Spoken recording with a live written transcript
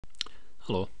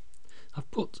Hello,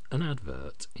 I've put an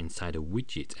advert inside a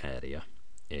widget area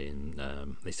in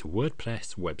it's a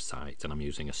WordPress website, and I'm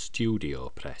using a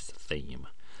StudioPress theme.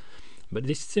 But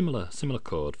this is similar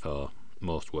code for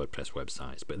most WordPress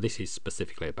websites, but this is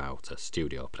specifically about a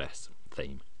StudioPress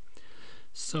theme.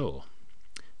 So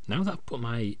now that I've put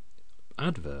my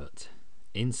advert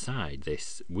inside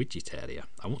this widget area,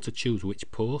 I want to choose which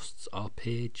posts or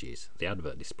pages the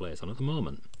advert displays on. At the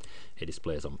moment, it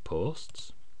displays on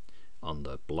posts, on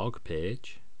the blog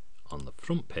page, on the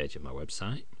front page of my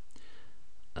website,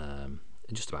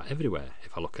 just about everywhere.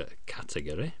 If I look at a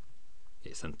category,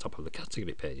 it's on top of the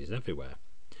category pages everywhere.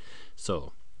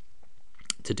 So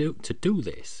to do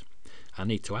this, I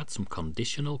need to add some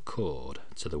conditional code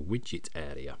to the widget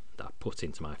area that I put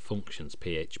into my functions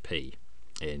PHP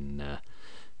in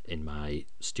my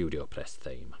StudioPress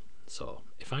theme. So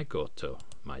if I go to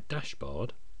my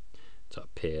dashboard, to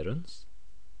Appearance,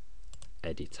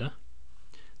 Editor,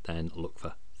 then look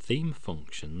for Theme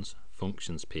Functions,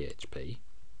 Functions PHP.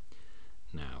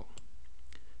 Now,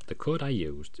 the code I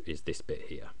used is this bit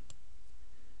here.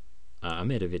 I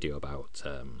made a video about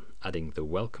adding the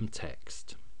welcome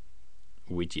text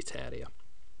widget area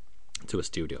to a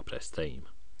StudioPress theme.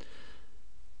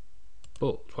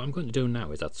 But what I'm going to do now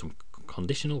is add some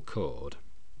conditional code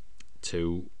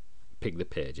to pick the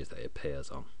pages that it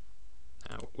appears on.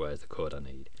 Now, where's the code I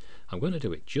need? I'm going to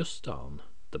do it just on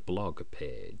the blog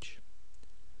page.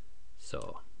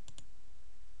 So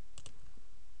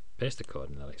paste the code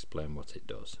and I'll explain what it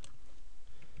does.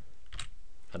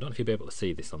 I don't know if you'll be able to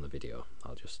see this on the video.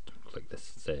 I'll just click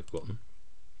this save button.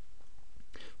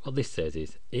 What this says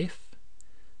is if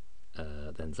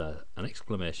then there's an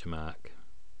exclamation mark,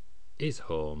 is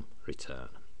home, return.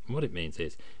 And what it means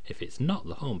is if it's not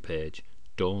the home page,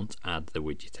 don't add the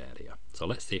widget area. So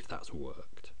let's see if that's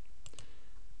worked.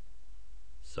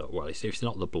 So, well, if it's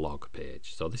not the blog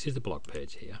page. So this is the blog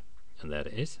page here, and there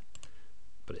it is.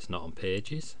 But it's not on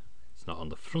pages, it's not on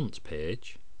the front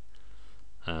page,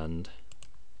 and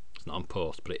it's not on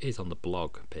post, but it is on the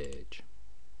blog page.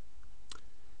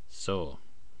 So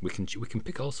we can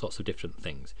pick all sorts of different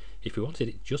things. If we wanted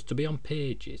it just to be on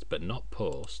pages but not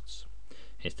posts,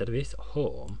 instead of this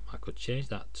home, I could change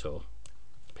that to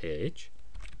page.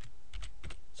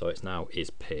 So it's now is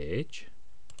page.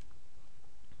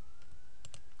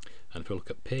 And if we look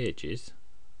at pages,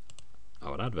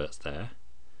 our advert's there,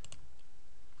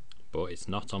 but it's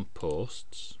not on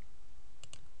posts,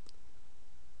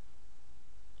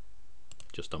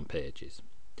 just on pages.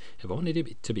 If I wanted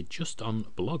it to be just on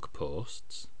blog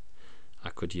posts, I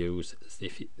could use,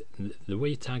 the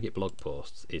way you target blog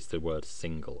posts is the word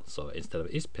single. So instead of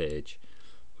is page,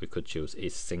 we could choose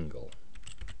is single.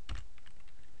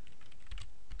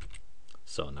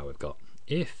 So now we've got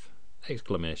if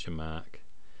exclamation mark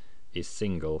is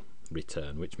single,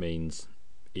 return, which means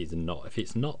is not. If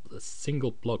it's not a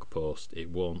single blog post, it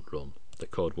won't run, the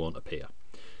code won't appear.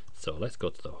 So let's go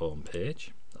to the home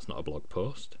page. That's not a blog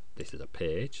post, this is a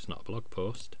page, it's not a blog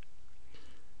post.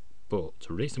 But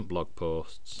recent blog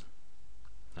posts,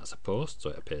 that's a post,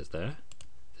 so it appears there.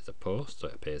 There's a post, so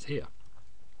it appears here.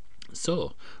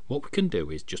 So what we can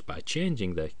do is, just by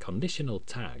changing the conditional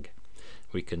tag,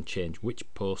 we can change which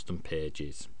post and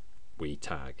pages we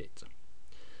target.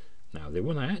 Now the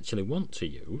one I actually want to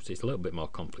use is a little bit more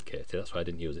complicated, that's why I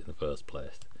didn't use it in the first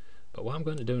place. But what I'm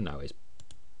going to do now is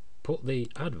put the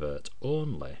advert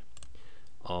only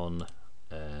on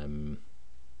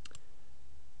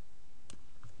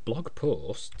blog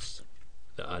posts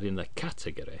that are in the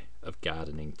category of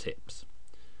gardening tips.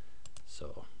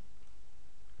 So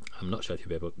I'm not sure if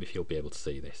you'll be able to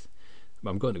see this, but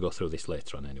I'm going to go through this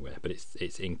later on anyway. But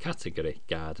it's in category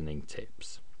gardening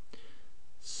tips.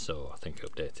 So I think I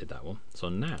updated that one. So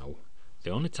now the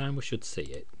only time we should see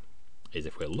it is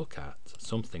if we look at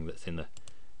something that's in the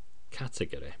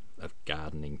category of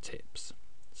gardening tips.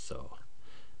 So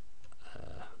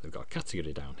we've got a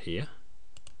category down here.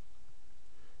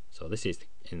 So this is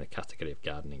in the category of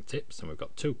gardening tips, and we've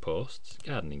got two posts,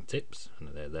 gardening tips, and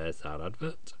there's our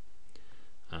advert.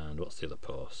 And what's the other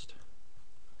post?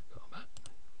 Go back.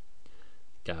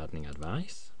 Gardening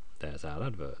advice. There's our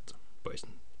advert. But it's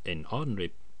in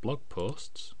ordinary blog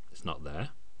posts, it's not there.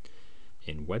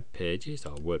 In web pages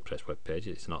or WordPress web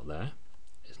pages, it's not there.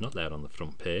 It's not there on the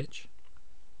front page,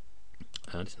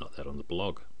 and it's not there on the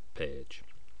blog page.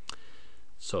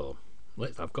 So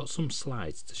I've got some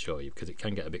slides to show you because it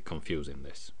can get a bit confusing,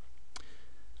 this.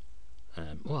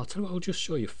 Well, I'll tell you what, I'll just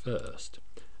show you first.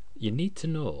 You need to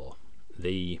know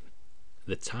the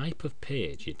type of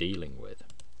page you're dealing with.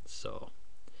 So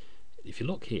if you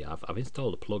look here, I've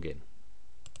installed a plugin.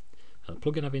 And the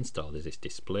plugin I've installed is this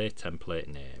display template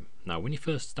name. Now when you're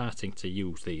first starting to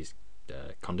use these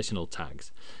conditional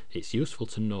tags, it's useful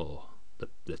to know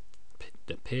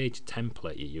the page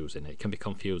template you're using. It can be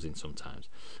confusing sometimes,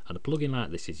 and a plugin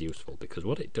like this is useful because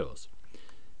what it does,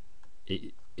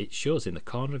 it shows in the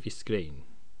corner of your screen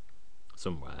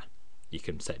somewhere. You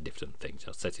can set different things.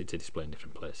 I'll set it to display in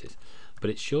different places, but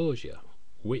it shows you,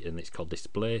 and it's called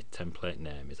display template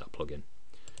name is that plugin.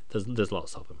 There's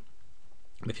lots of them.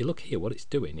 If you look here, what it's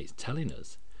doing, it's telling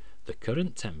us the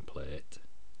current template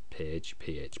page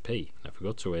PHP. Now if we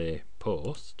go to a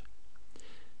post, it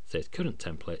says current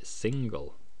template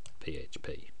single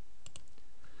PHP.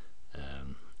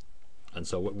 And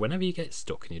so whenever you get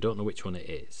stuck and you don't know which one it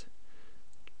is,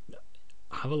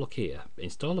 have a look here.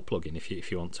 Install a plugin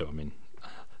if you want to. I mean,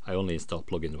 I only install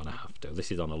plugins when I have to.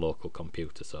 This is on a local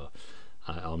computer, so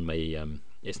on my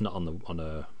it's not on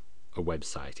a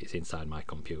website. It's inside my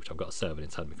computer. I've got a server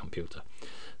inside my computer,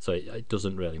 so it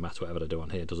doesn't really matter. Whatever I do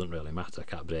on here doesn't really matter. I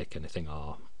can't break anything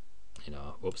or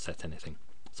upset anything.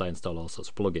 So I install all sorts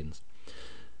of plugins.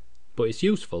 But it's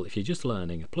useful if you're just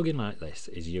learning. A plugin like this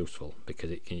is useful because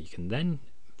you can then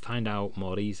find out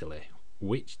more easily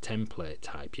which template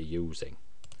type you're using,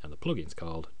 and the plugin's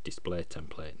called display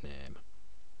template name.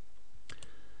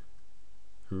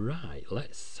 Right,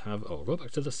 let's go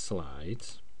back to the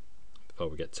slides before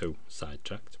we get too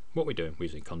sidetracked. What we're doing, we're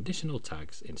using conditional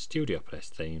tags in StudioPress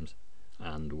themes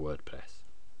and WordPress.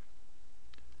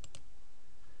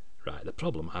 Right, the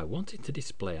problem, I wanted to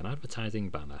display an advertising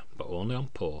banner but only on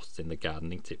posts in the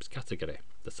gardening tips category.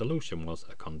 The solution was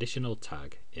a conditional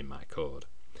tag in my code,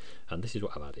 and this is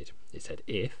what I've added. It said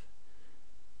if,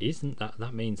 isn't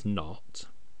that means not,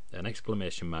 an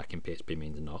exclamation mark in PHP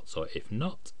means not, so if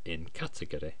not in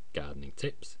category gardening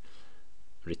tips,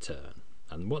 return.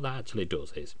 And what that actually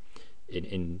does is,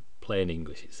 in plain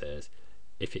English it says,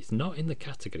 if it's not in the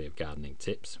category of gardening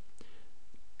tips,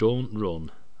 don't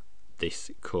run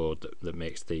this code that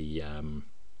makes the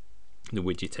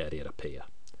widget area appear.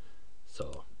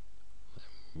 So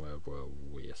where were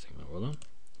we? Hold on.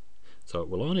 So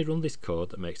we'll only run this code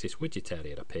that makes this widget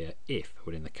area appear if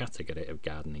we're in the category of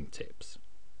gardening tips.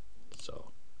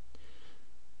 So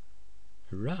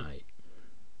right,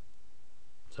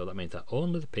 so that means that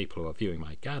only the people who are viewing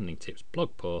my gardening tips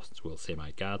blog posts will see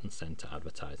my garden centre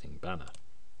advertising banner.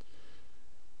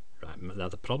 Right, now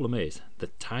the problem is the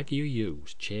tag you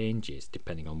use changes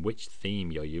depending on which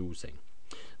theme you're using,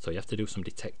 so you have to do some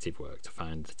detective work to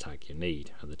find the tag you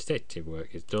need, and the detective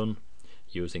work is done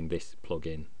using this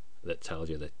plugin that tells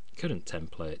you the current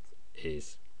template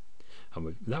is,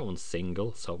 and that one's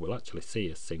single, so we'll actually see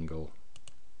a single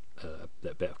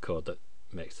that bit of code that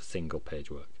makes a single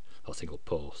page work or single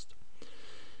post.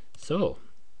 So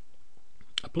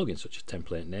a plugin such as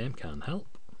template name can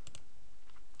help.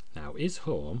 Now is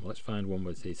home, let's find one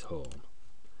with is home.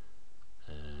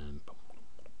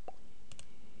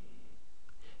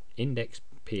 Index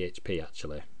PHP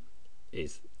actually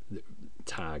is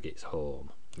targets home,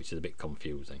 which is a bit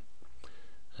confusing.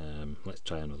 Let's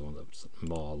try another one that's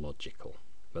more logical,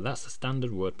 but that's the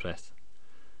standard WordPress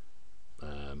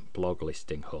blog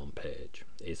listing home page.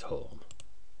 Is home.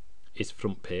 Is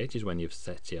front page is when you've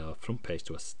set your front page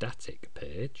to a static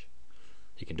page.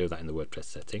 You can do that in the WordPress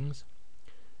settings.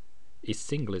 Is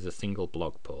single is a single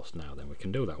blog post. Now then, we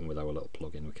can do that one with our little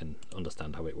plugin. We can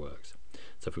understand how it works.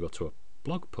 So if we go to a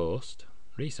blog post,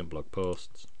 recent blog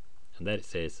posts, and there it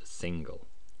says single.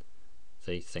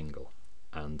 See, single.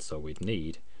 And so we'd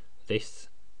need this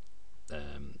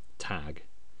tag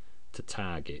to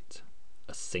target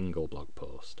a single blog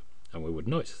post, and we would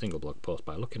know it's a single blog post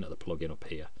by looking at the plugin up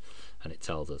here, and it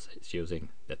tells us it's using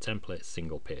the template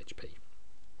single PHP.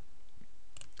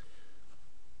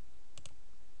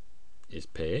 Is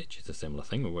page, it's a similar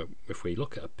thing. If we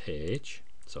look at a page,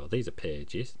 so these are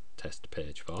pages, test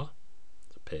page 4,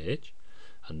 it's a page,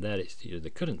 and there it's the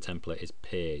current template is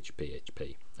page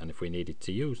PHP, and if we needed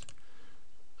to use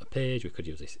a page we could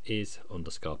use this is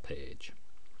underscore page,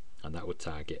 and that would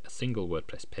target a single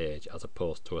WordPress page as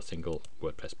opposed to a single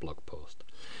WordPress blog post.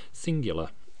 Singular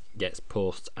gets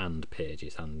posts and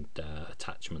pages and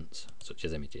attachments such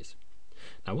as images.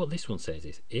 Now what this one says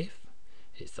is if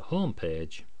it's the home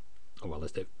page, well,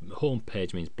 as the home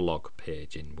page means blog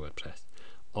page in WordPress,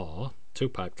 or two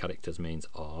pipe characters means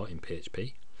or in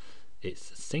PHP,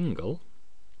 it's single,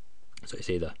 so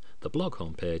it's either the blog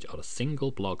home page or a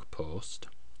single blog post.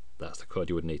 That's the code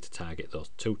you would need to target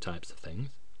those two types of things.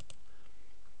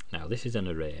 Now this is an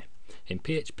array. In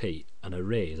PHP an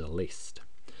array is a list.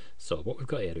 So what we've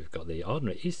got here, we've got the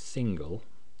ordinary is single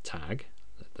tag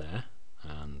there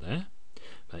and there,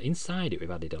 but inside it we've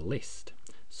added a list.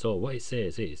 So what it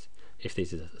says is if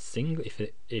this is a single,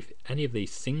 if any of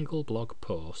these single blog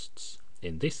posts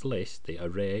in this list, the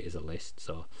array is a list,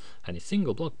 so any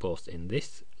single blog post in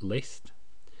this list,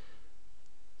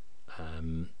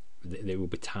 they will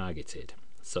be targeted.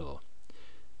 So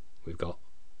we've got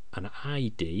an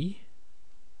ID,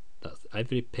 that's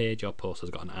every page or post has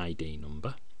got an ID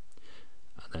number,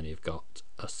 and then you've got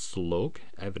a slug,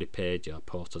 every page or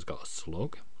post has got a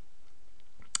slug,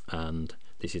 and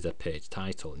this is a page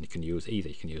title, and you can use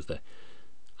the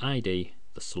ID,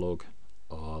 the slug,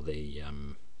 or the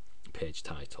page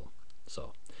title.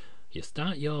 So you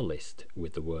start your list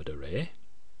with the word array,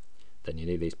 then you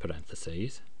need these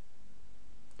parentheses.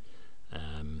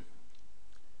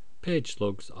 Page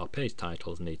slugs or page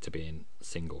titles need to be in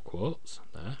single quotes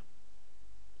there,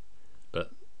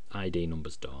 but ID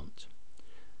numbers don't.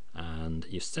 And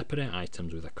you separate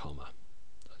items with a comma.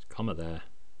 So there's a comma there.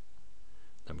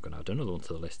 Then we're going to add another one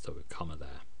to the list, so with a comma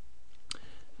there.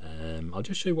 I'll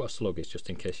just show you what a slug is, just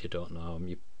in case you don't know.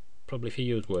 If you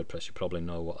use WordPress, you probably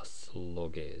know what a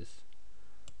slug is.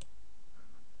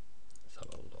 Let's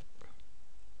have a look.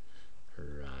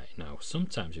 Right, now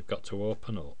sometimes you've got to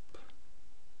open up.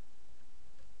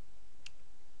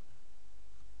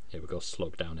 Here we go,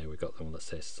 slug. Down here we've got the one that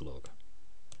says slug.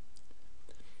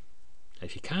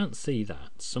 If you can't see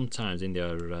that, sometimes in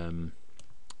your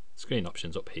screen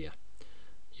options up here,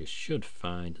 you should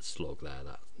find slug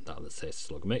there, that says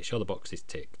slug. Make sure the box is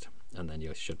ticked, and then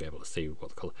you should be able to see what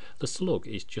the colour. The slug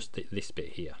is just this bit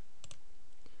here.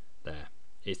 There.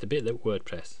 It's the bit that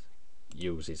WordPress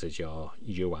uses as your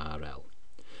URL.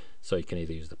 So you can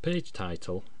either use the page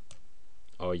title,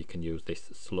 or you can use this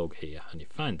slug here, and you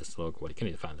find the slug. Well, you can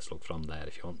either find the slug from there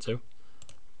if you want to,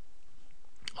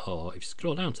 or if you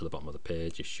scroll down to the bottom of the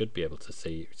page, you should be able to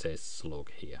see it says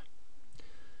slug here.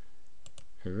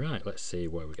 Right, let's see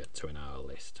where we get to in our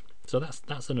list. So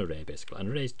that's an array basically. An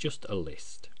array is just a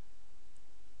list,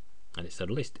 and it's a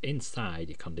list inside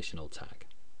your conditional tag.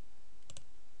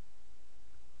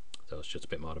 So it's just a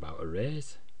bit more about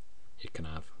arrays. You can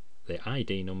have the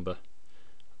ID number,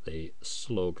 the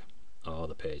slug, or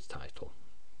the page title.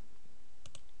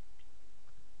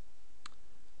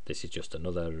 This is just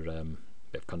another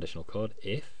bit of conditional code.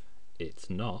 If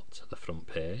it's not the front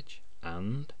page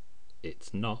and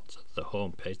it's not the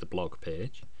home page, the blog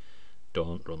page,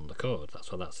 don't run the code.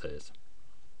 That's what that says.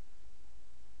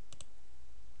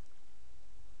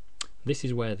 This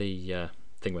is where the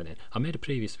thing went in. I made a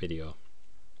previous video,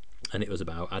 and it was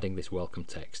about adding this welcome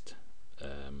text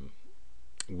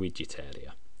widget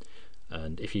area.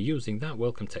 And if you're using that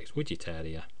welcome text widget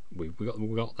area, we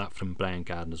got that from Brian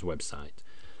Gardner's website,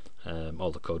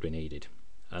 all the code we needed,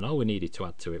 and all we needed to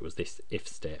add to it was this if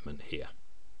statement here.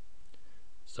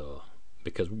 So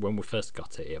because when we first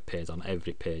got it, it appears on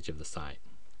every page of the site,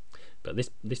 but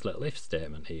this little if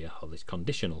statement here, or this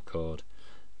conditional code,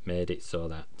 made it so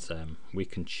that we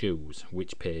can choose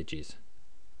which pages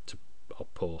or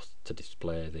post to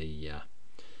display the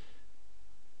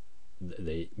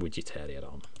widget area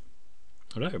on.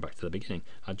 Alright, we're back to the beginning.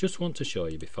 I just want to show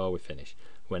you before we finish,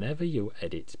 whenever you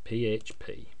edit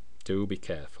PHP, do be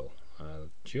careful. I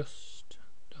just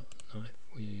don't know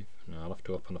if we've... No, I'll have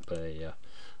to open up a...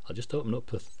 I'll just open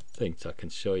up a thing so I can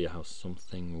show you how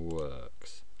something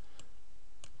works.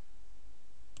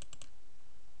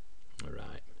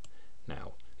 Alright,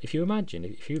 now if you imagine,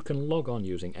 if you can log on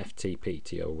using FTP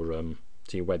to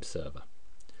your web server,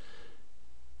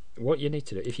 what you need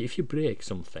to do, if you break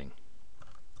something,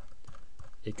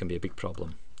 it can be a big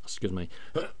problem. Excuse me.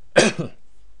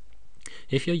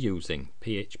 If you're using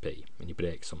PHP and you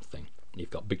break something, you've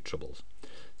got big troubles.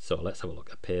 So let's have a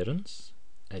look. Appearance,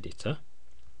 editor.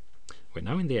 We're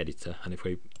now in the editor, and if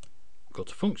we go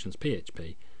to functions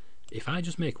PHP, if I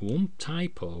just make one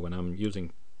typo when I'm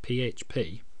using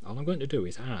PHP, all I'm going to do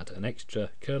is add an extra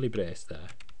curly brace there.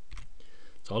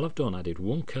 So all I've done, I did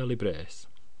one curly brace,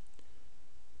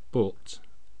 but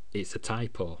it's a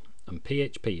typo, and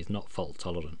PHP is not fault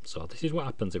tolerant. So this is what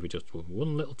happens if we just do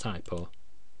one little typo.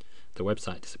 The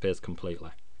website disappears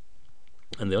completely.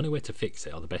 And the only way to fix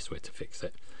it, or the best way to fix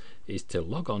it, is to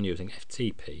log on using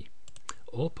FTP,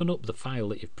 open up the file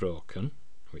that you've broken,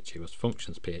 which it was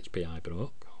functions PHP I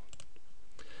broke.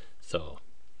 So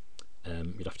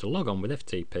you'd have to log on with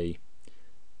FTP,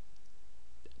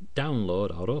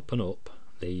 download or open up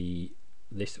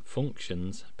this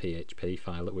functions PHP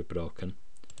file that we've broken.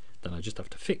 Then I just have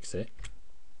to fix it,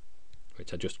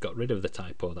 which I just got rid of the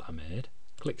typo that I made.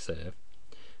 Click save,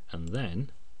 and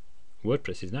then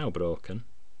WordPress is now broken,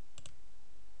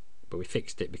 but we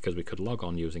fixed it because we could log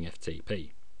on using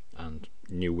FTP and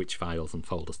knew which files and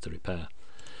folders to repair.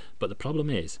 But the problem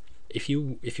is, if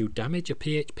you damage a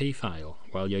PHP file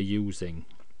while you're using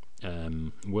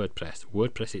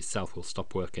WordPress itself will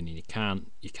stop working, and you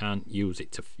can't use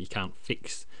it you can't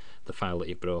fix the file that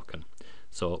you've broken.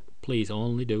 So please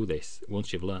only do this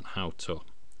once you've learned how to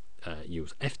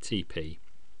use FTP,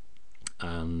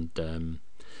 and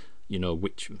you know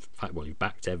which, well, you've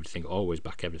backed everything. Always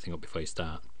back everything up before you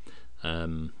start,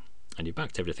 and you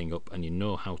backed everything up, and you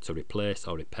know how to replace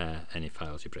or repair any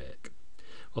files you break.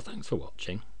 Well, thanks for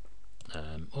watching.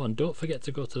 Oh, and don't forget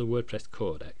to go to the WordPress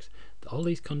Codex. All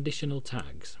these conditional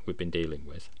tags we've been dealing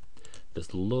with,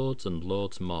 there's loads and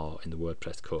loads more in the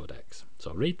WordPress Codex.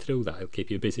 So read through that; it'll keep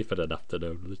you busy for an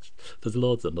afternoon. There's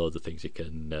loads and loads of things you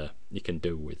can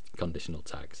do with conditional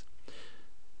tags.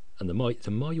 And the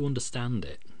more you understand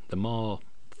it, the more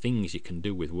things you can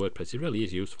do with WordPress. It really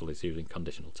is useful, is using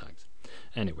conditional tags.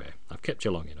 Anyway, I've kept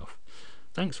you long enough.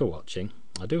 Thanks for watching.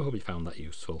 I do hope you found that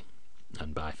useful,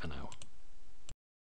 and bye for now.